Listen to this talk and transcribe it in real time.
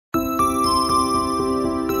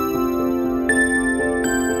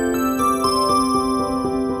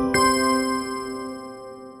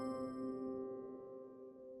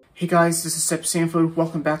Hey guys, this is Sep Sanford.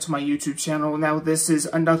 Welcome back to my YouTube channel. Now this is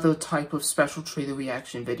another type of special trailer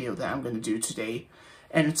reaction video that I'm going to do today.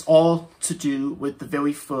 And it's all to do with the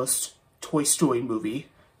very first Toy Story movie.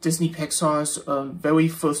 Disney Pixar's very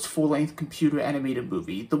first full-length computer animated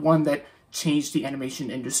movie. The one that changed the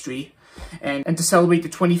animation industry. And to celebrate the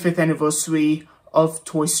 25th anniversary of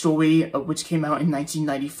Toy Story, which came out in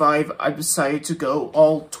 1995, I decided to go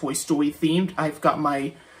all Toy Story themed. I've got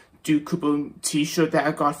my Duke Kaboom t-shirt that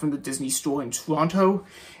I got from the Disney store in Toronto,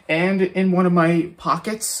 and in one of my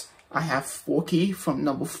pockets I have Forky from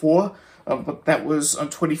number 4, but that was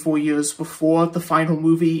 24 years before the final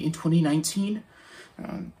movie in 2019.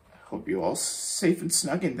 Hope you're all safe and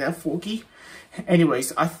snug in there, Forky.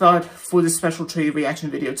 Anyways, I thought for this special trailer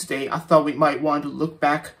reaction video today, I thought we might want to look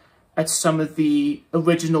back at some of the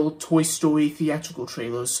original Toy Story theatrical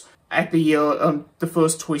trailers at the year the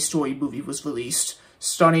first Toy Story movie was released.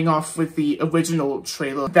 Starting off with the original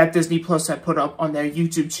trailer that Disney Plus had put up on their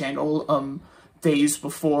YouTube channel days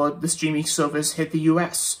before the streaming service hit the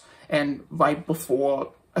US, and right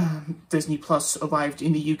before Disney Plus arrived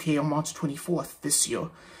in the UK on March 24th this year.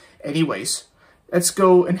 Anyways, let's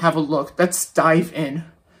go and have a look. Let's dive in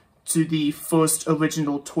to the first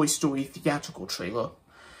original Toy Story theatrical trailer.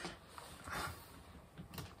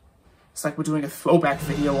 It's like we're doing a throwback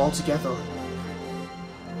video altogether.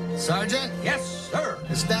 Sergeant? Yes, sir.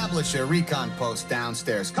 Establish a recon post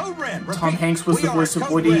downstairs. Code Red. Tom Hanks was the voice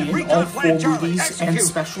of Woody in all 4 movies and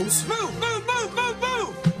specials. Move, move, move, move,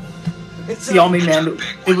 move! The Army Man,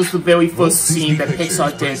 it was the very first scene that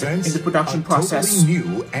Pixar did in the production process. A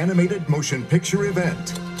totally new animated motion picture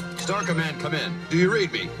event. Star Command, come in. Do you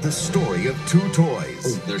read me? The story of 2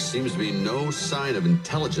 toys. There seems to be no sign of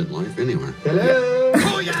intelligent life anywhere. Hello?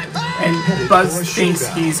 And Buzz thinks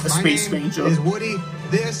he's a space ranger. Is Woody.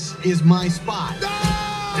 This is my spot.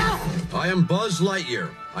 I am Buzz Lightyear.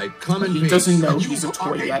 I come in He peace. doesn't know he's a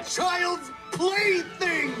toy yet. Child's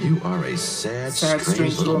plaything. You are a sad,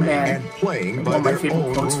 Strange little man. And playing by One of my their favorite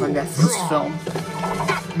own quotes from rules. Netflix film.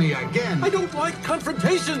 Got me again. I don't like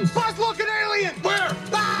confrontations. Buzz looking alien. Where?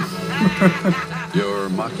 You're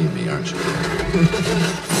mocking me, aren't you?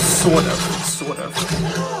 Sort of.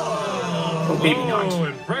 But maybe not. Oh,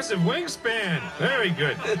 impressive wingspan. Very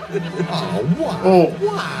good. Oh, what? Oh,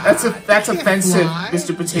 Why? that's offensive, fly.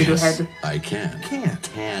 Mr. Potato Head. I can. Can't.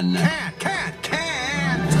 Can.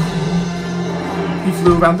 Can't. He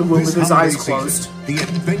flew around the room with This his eyes holiday closed, season, the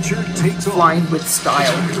adventure takes off flying with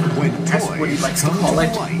style, when as Woody toys likes to come call to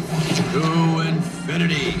it. life. To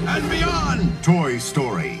infinity and beyond. Toy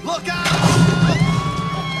Story. Look out!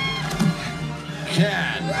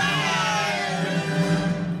 Can.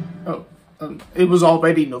 Oh, it was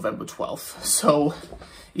already November 12th, so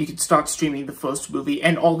you can start streaming the first movie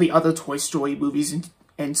and all the other Toy Story movies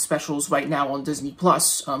and specials right now on Disney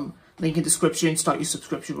Plus. Link in description. Start your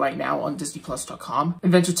subscription right now on DisneyPlus.com.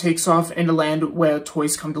 Adventure takes off in a land where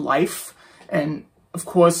toys come to life, and of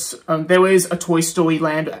course, there is a Toy Story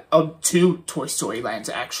land, 2 Toy Story lands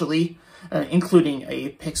actually, including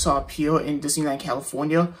a Pixar Pier in Disneyland,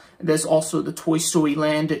 California. There's also the Toy Story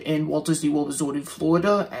land in Walt Disney World Resort in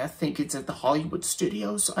Florida. I think it's at the Hollywood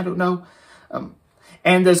Studios. I don't know.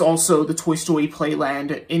 And there's also the Toy Story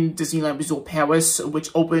Playland in Disneyland Resort Paris, which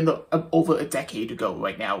opened over a decade ago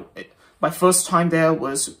right now. My first time there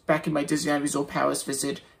was back in my Disneyland Resort Paris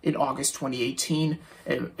visit in August 2018.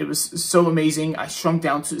 It was so amazing. I shrunk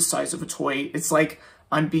down to the size of a toy. It's like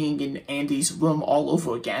I'm being in Andy's room all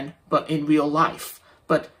over again, but in real life.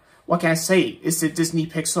 But what can I say? It's a Disney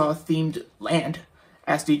Pixar themed land,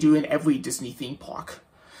 as they do in every Disney theme park.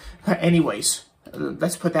 Anyways,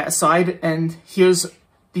 let's put that aside, and here's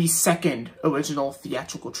the second original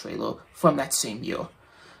theatrical trailer from that same year.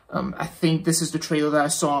 I think this is the trailer that I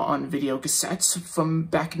saw on video cassettes from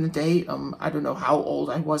back in the day. I don't know how old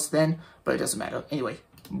I was then, but it doesn't matter. Anyway,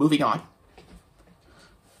 moving on.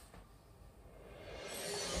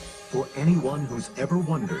 For anyone who's ever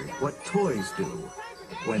wondered what toys do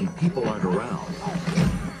when people aren't around,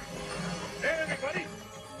 Hey, everybody.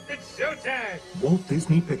 It's showtime. Walt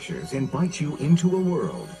Disney Pictures invites you into a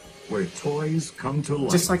world where toys come to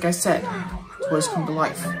life. Just like I said, toys come to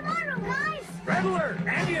life. Red alert.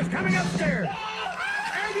 Andy is coming upstairs.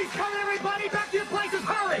 Andy's coming, everybody. Back to your places.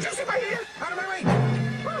 Hurry. Did you see my hand? Out of my way.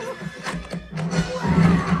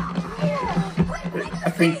 I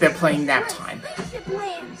think they're playing nap time.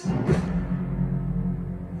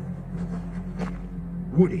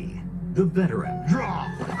 Woody, the veteran. Draw.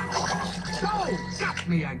 Oh, got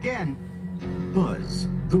me again. Buzz,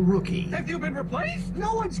 the rookie. Have you been replaced?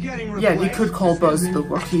 No one's getting replaced. Yeah, you could call Buzz the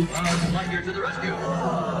rookie. Lightyear to the rescue.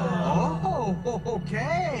 Oh, Oh,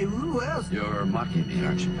 okay. Who else? You're mocking me,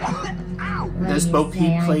 aren't you? Ow! There's Bo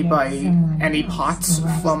Peep, played by Annie Potts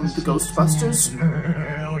from the Ghostbusters.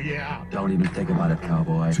 Hell yeah. Don't even think about it,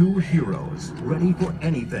 cowboy. Two heroes ready for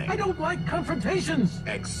anything I don't like confrontations.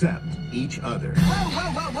 except each other.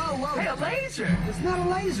 Whoa. Hey, a laser. It's not a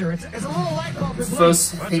laser. It's a little light bulb. that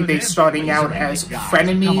First, I think they starting out as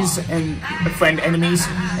frenemies and friend enemies,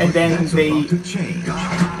 and then About to change.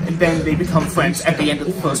 they become friends at the end of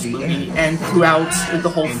the first movie and throughout the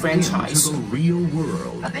whole franchise. Into the real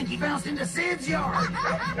world. I think he bounced into Sid's yard.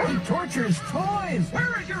 He tortures toys.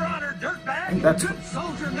 Where is your honor, dirtbag? That's- A good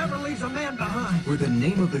soldier never leaves a man behind. Where the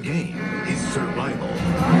name of the game is survival.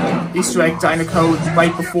 Easter egg Dynacode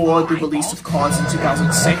right before the release of Cars in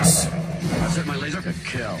 2006. I set my laser to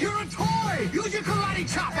kill. You're a toy. Use your karate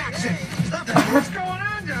chop action. What's going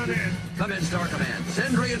on down there? Come in, Star Command.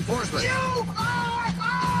 Send reinforcements. You are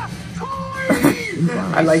a toy.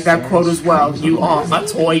 I like that quote as well. You are a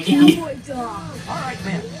toy. All right,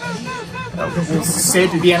 man. Sid,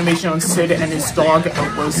 the animation on Sid and his dog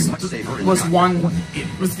was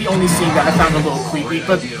the only scene that I found a little creepy,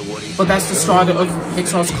 but that's the start of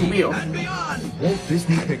Pixar's career. Walt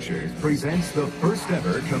Disney Pictures presents the first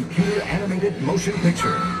ever computer animated motion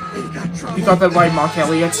picture. You got that right, Mark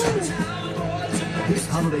Elliott. This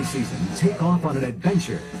holiday season, take off on an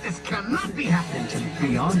adventure This cannot be happening to me.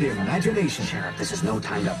 beyond imagination. Sheriff, this is no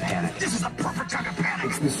time to panic. This is the perfect time to panic.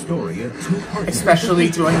 It's the story of two partners Especially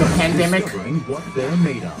during the pandemic. discovering what they're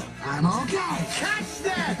made of. I'm okay. Catch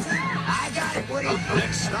that! I got it, Woody.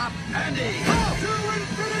 Next stop, Andy.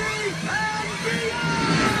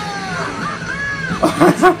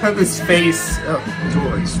 This face.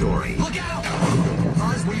 Toy Story. Look out!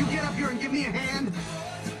 Buzz, will you get up here and give me a hand?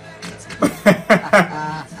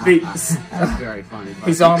 That's very funny.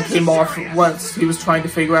 His arm came off once he was trying to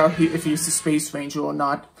figure out if he was a space ranger or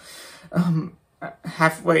not.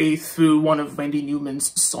 Halfway through one of Randy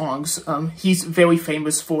Newman's songs, he's very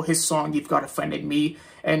famous for his song "You've Got a Friend in Me,"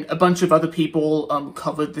 and a bunch of other people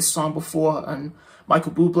covered this song before. And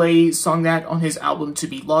Michael Bublé sung that on his album "To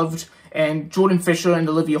Be Loved," and Jordan Fisher and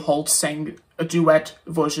Olivia Holt sang a duet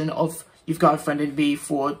version of "You've Got a Friend in Me"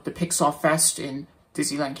 for the Pixar Fest in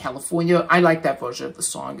Disneyland, California. I like that version of the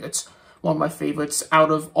song. It's one of my favorites out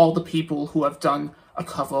of all the people who have done a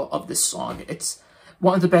cover of this song. It's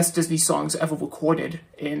one of the best Disney songs ever recorded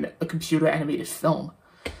in a computer animated film.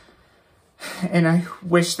 And I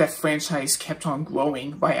wish that franchise kept on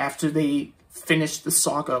growing right after they finished the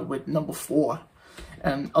saga with number 4.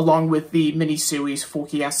 Along with the miniseries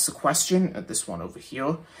Forky Asks a Question, this one over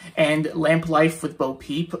here, and Lamp Life with Bo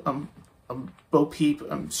Peep. Bo Peep,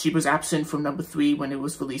 she was absent from number 3 when it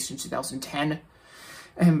was released in 2010.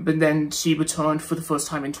 But then she returned for the first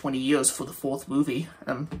time in 20 years for the 4th movie.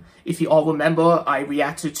 If you all remember, I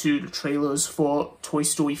reacted to the trailers for Toy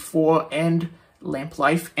Story 4 and Lamp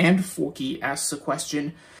Life and Forky Asks a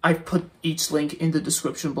Question. I've put each link in the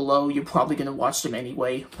description below. You're probably going to watch them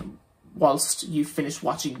anyway, whilst you finish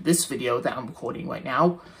watching this video that I'm recording right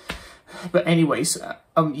now. But anyways,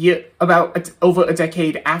 over a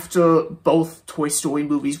decade after both Toy Story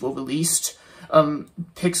movies were released,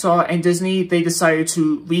 Pixar and Disney, they decided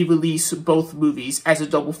to re-release both movies as a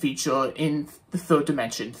double feature in the 3rd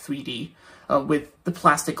dimension, 3D, with the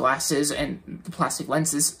plastic glasses and the plastic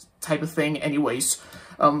lenses type of thing. Anyways,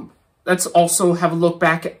 let's also have a look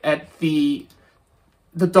back at the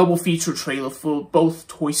double feature trailer for both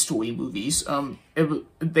Toy Story movies.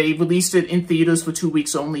 They released it in theaters for 2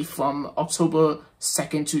 weeks only from October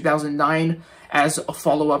 2nd, 2009, as a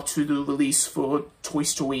follow-up to the release for Toy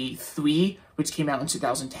Story 3, which came out in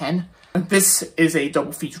 2010. This is a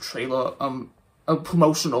double feature trailer, a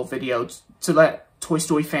promotional video to let Toy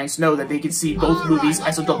Story fans know that they can see both movies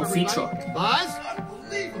as a double feature. Buzz?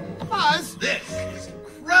 Buzz? This is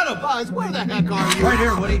incredible. Buzz, where the heck are you? Right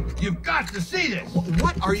here, Woody. You've got to see this.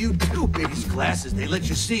 What are you doing? These glasses, they let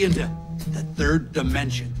you see into the 3rd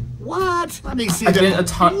dimension. What? Let me see I've been to a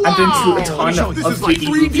ton of This is like 3D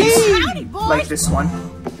 3D. movies, Howdy, boys. like this one.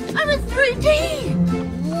 I'm in 3D.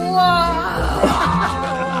 Whoa!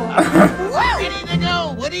 Ready to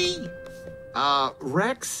go, Woody?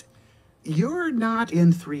 Rex, you're not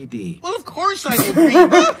in 3D. Well, of course I can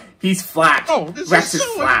be. He's flat. Oh, this Rex is is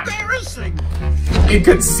so flat. embarrassing.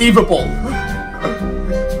 Inconceivable.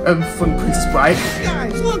 From Princess Bride.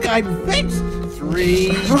 Guys, look, I'm fixed.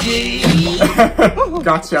 3D.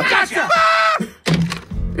 Gotcha. Gotcha.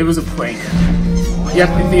 It was a prank. Yep,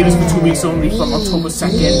 in theaters for 2 weeks only from October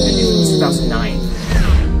 2nd in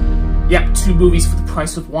 2009. Yep, 2 movies for the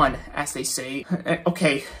price of 1, as they say.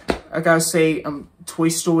 Okay, I gotta say, Toy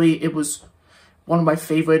Story, it was one of my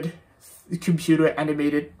favorite computer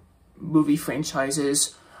animated movie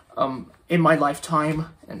franchises in my lifetime,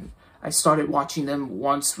 and I started watching them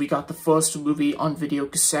once we got the first movie on video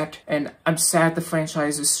cassette, and I'm sad the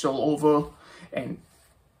franchise is still over, and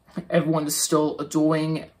everyone is still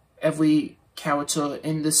adoring every character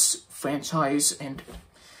in this franchise, and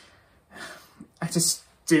I just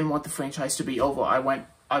didn't want the franchise to be over. I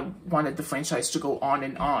wanted the franchise to go on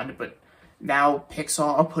and on, but now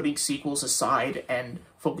Pixar are putting sequels aside and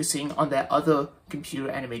focusing on their other computer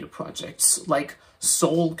animated projects, like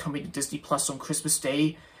Soul coming to Disney Plus on Christmas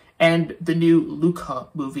Day, and the new Luca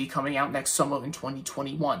movie coming out next summer in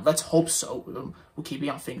 2021. Let's hope so. We're keeping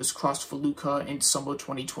our fingers crossed for Luca in summer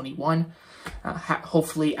 2021.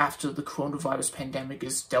 Hopefully after the coronavirus pandemic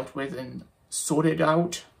is dealt with and sorted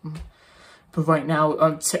out. But right now,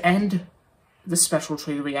 to end the special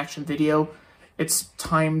trailer reaction video, it's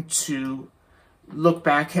time to look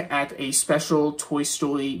back at a special Toy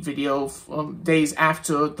Story video days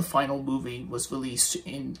after the final movie was released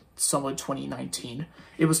in summer 2019.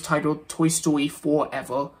 It was titled Toy Story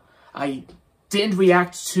Forever. I didn't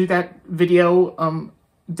react to that video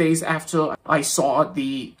days after I saw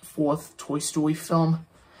the fourth Toy Story film,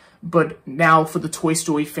 but now for the Toy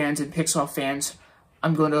Story fans and Pixar fans,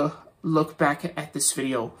 I'm gonna look back at this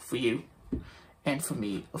video for you, and for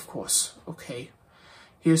me, of course, okay?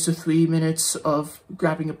 Here's the 3 minutes of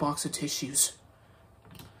grabbing a box of tissues.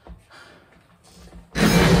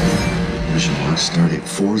 Mission launch start at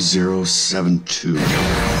 4072.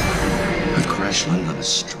 I've crash landed on a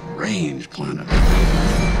strange planet.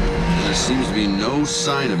 There seems to be no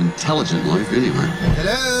sign of intelligent life anywhere.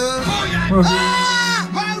 Hello? Oh, yeah.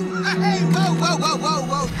 Hey,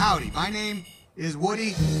 whoa. Howdy, my name is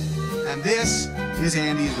Woody, and this is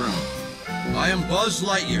Andy's room. I am Buzz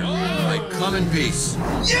Lightyear. I come in peace.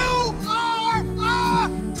 You are a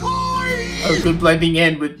toy! A good blending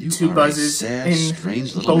in with two Buzzes sad, in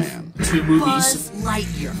strange little both man. two movies. Buzz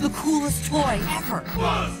Lightyear, the coolest toy ever.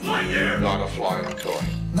 Buzz Lightyear! Not a flying toy.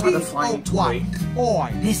 Not a flying toy.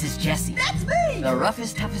 Boy. This is Jessie. That's me! The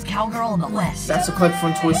roughest, toughest cowgirl in the West. That's a clip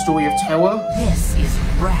from Toy Story of Terror. This is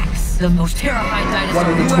Rex, the most terrifying dinosaur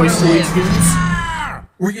One of the who Toy ever Story lived. tunes.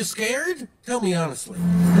 Were you scared? Tell me honestly.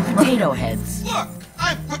 The potato heads. Look,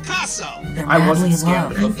 I'm Picasso. They're I madly wasn't in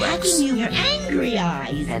scared love. of Rex. you your angry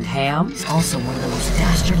eyes. And Ham is also one of the most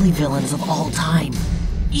dastardly villains of all time.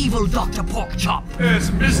 Evil Dr. Porkchop.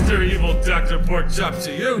 It's Mr. Evil Dr. Porkchop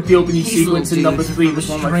to you. The opening These little sequence in number dudes 3 from was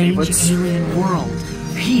a one of my favorites. strange alien world,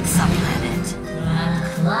 Pizza Planet.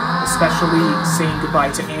 Especially saying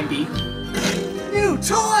goodbye to Andy New toys!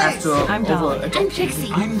 after I'm over Dolly. a I'm decade.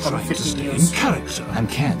 Trixie. I'm Over trying to 15 stay years. in character. I'm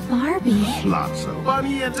Ken. Barbie. Lotso.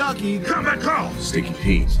 Bunny and Ducky. Combat call. Sticky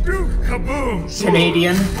Pete. Duke Kaboom.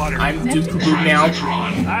 Canadian. I'm Duke Kaboom now.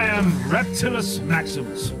 I am Reptilus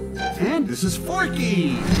Maximus. And this is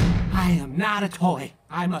Forky. I am not a toy.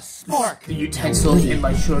 I'm a spork. The utensil in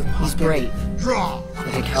my shirt He's pocket. brave, Draw.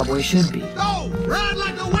 like a cowboy should be. Go! Ride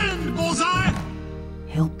like the wind, Bullseye!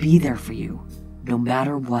 He'll be there for you, no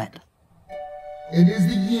matter what. And as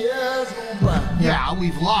the years go by, Yeah,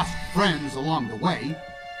 we've lost friends along the way.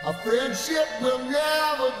 a friendship will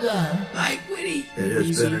never die. Hi, Woody. It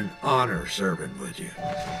has been an honor serving with you.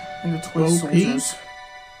 And the Toy Bo Peep? Soldiers.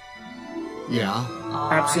 Yeah.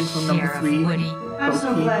 Absent from number 3. I'm so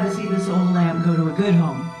Bo Peep. glad to see this old lamb go to a good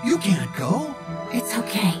home. You can't go. It's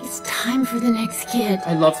okay. It's time for the next kid.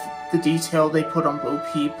 I love the detail they put on Bo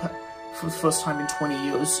Peep for the first time in 20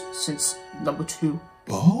 years since number 2.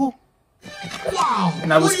 Bo? Wow!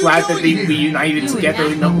 And I was glad that they reunited You would together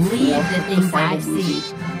not in number 4, believe the the things final I've movie.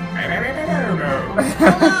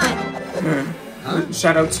 seen.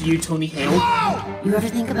 Shout out to you, Tony Hale. You ever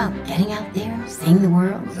think about getting out there, seeing the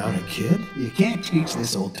world? Without a kid, you can't teach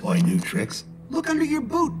this old toy new tricks. Look under your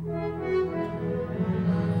boot.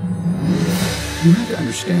 You have to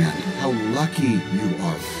understand how lucky you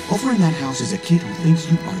are. Over in that house is a kid who thinks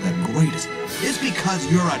you are the greatest. It's because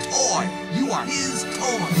you're a toy. You are his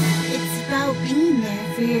toy. It's about being there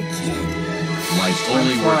for your kid. Life's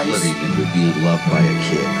only worth living if you're being loved by a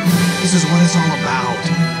kid. This is what it's all about.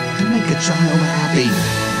 To make a child happy.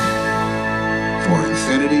 For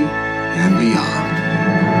infinity and beyond.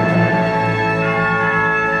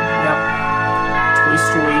 Yep. Toy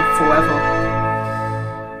Story Forever.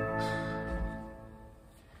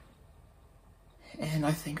 And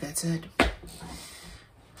I think that's it.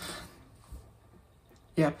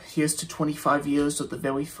 Yep, here's to 25 years of the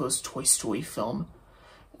very first Toy Story film,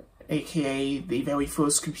 aka the very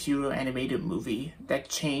first computer animated movie that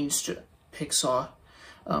changed Pixar.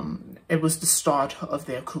 It was the start of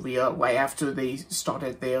their career right after they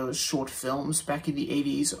started their short films back in the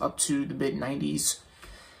 80s up to the mid-90s.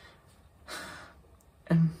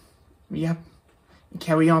 Yep.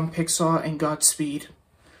 Carry on, Pixar, and Godspeed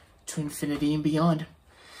to infinity and beyond.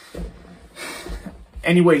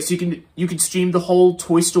 Anyways, you can stream the whole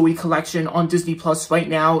Toy Story collection on Disney Plus right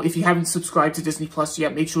now. If you haven't subscribed to Disney Plus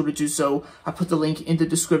yet, make sure to do so. I put the link in the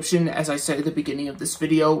description, as I said at the beginning of this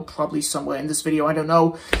video, probably somewhere in this video, I don't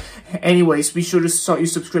know. Anyways, be sure to start your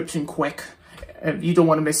subscription quick. You don't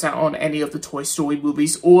want to miss out on any of the Toy Story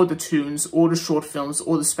movies, or the tunes, or the short films,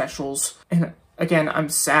 or the specials. And again, I'm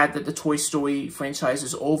sad that the Toy Story franchise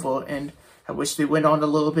is over, and I wish they went on a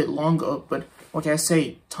little bit longer, but what can I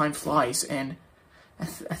say, time flies, and I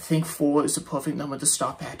think 4 is the perfect number to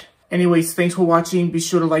stop at. Anyways, thanks for watching. Be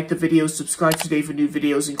sure to like the video, subscribe today for new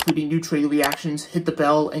videos, including new trailer reactions, hit the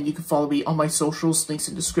bell, and you can follow me on my socials, links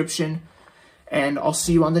in the description. And I'll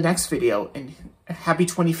see you on the next video, and happy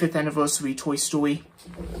 25th anniversary, Toy Story.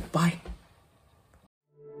 Bye.